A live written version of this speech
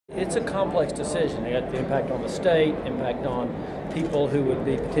it's a complex decision. You got the impact on the state, impact on people who would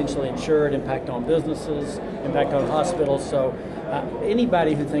be potentially insured, impact on businesses, impact on hospitals. So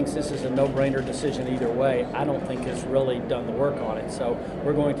anybody who thinks this is a no-brainer decision either way, I don't think has really done the work on it. So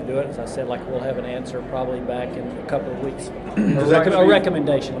we're going to do it. As I said, like, we'll have an answer probably back in a couple of weeks. A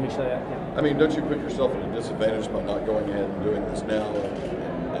recommendation, let me say that. Yeah. I mean, don't you put yourself at a disadvantage by not going ahead and doing this now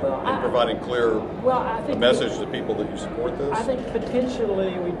and providing clear message to people that you support this? I think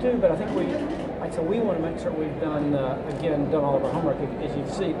potentially we do, but I think we want to make sure we've done all of our homework. As you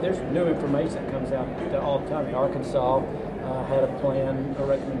see, there's new information that comes out all the time. Arkansas had a plan, a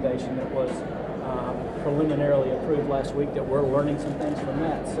recommendation that was preliminarily approved last week, that we're learning some things from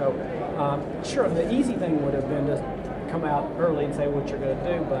that. So sure, the easy thing would have been to come out early and say what you're going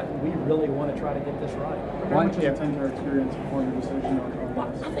to do, but we really want to try to get this right. How much is a 10-year experience before your decision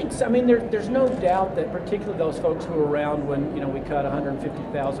on this? I think so. I mean, there's no doubt that particularly those folks who were around when we cut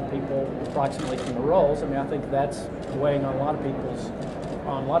 150,000 people approximately from the rolls. I mean, I think that's weighing on a lot of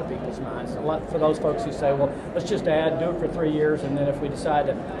people's minds. For those folks who say, well, let's just do it for 3 years, and then if we decide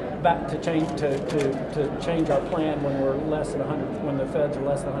to change our plan when we're less than 100, when the feds are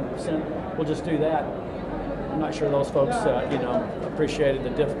less than 100%, we'll just do that. I'm not sure those folks, appreciated the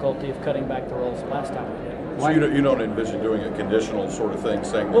difficulty of cutting back the rolls the last time we did. So you don't envision doing a conditional sort of thing,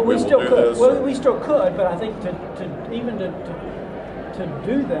 saying that we will do this? Well, we still could, but I think to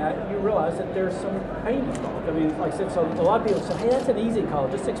do that, you realize that there's some pain involved. I mean, like I said, so a lot of people say, hey, that's an easy call.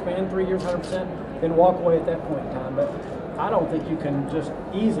 Just expand 3 years, 100%, then walk away at that point in time. But I don't think you can just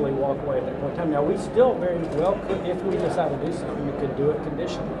easily walk away at that point in time. Now, we still very well could, if we decide to do something, we could do it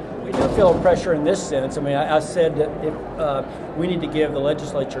conditionally. We do feel pressure in this sense. I mean, I said that if we need to give the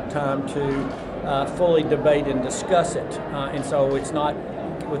legislature time to fully debate and discuss it. And so it's not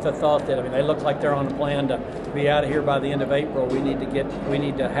with the thought that, I mean, they look like they're on a plan to be out of here by the end of April. We need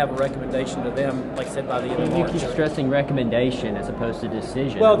to have a recommendation to them, like I said, by the end of March. You keep stressing recommendation as opposed to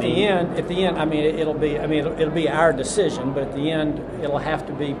decision. Well, at the end, I mean, it'll be our decision, but at the end, it'll have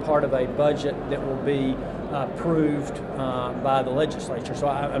to be part of a budget that will be approved by the legislature. So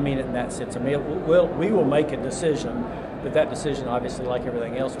I mean it in that sense. I mean, we will make a decision, but that decision, obviously, like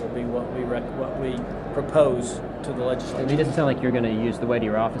everything else, will be what we propose to the legislature. It doesn't sound like you're going to use the weight of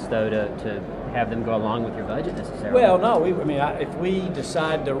your office, though, to have them go along with your budget necessarily. Well, no. If we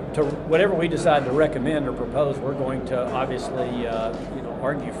decide to whatever we decide to recommend or propose, we're going to obviously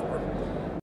argue for it.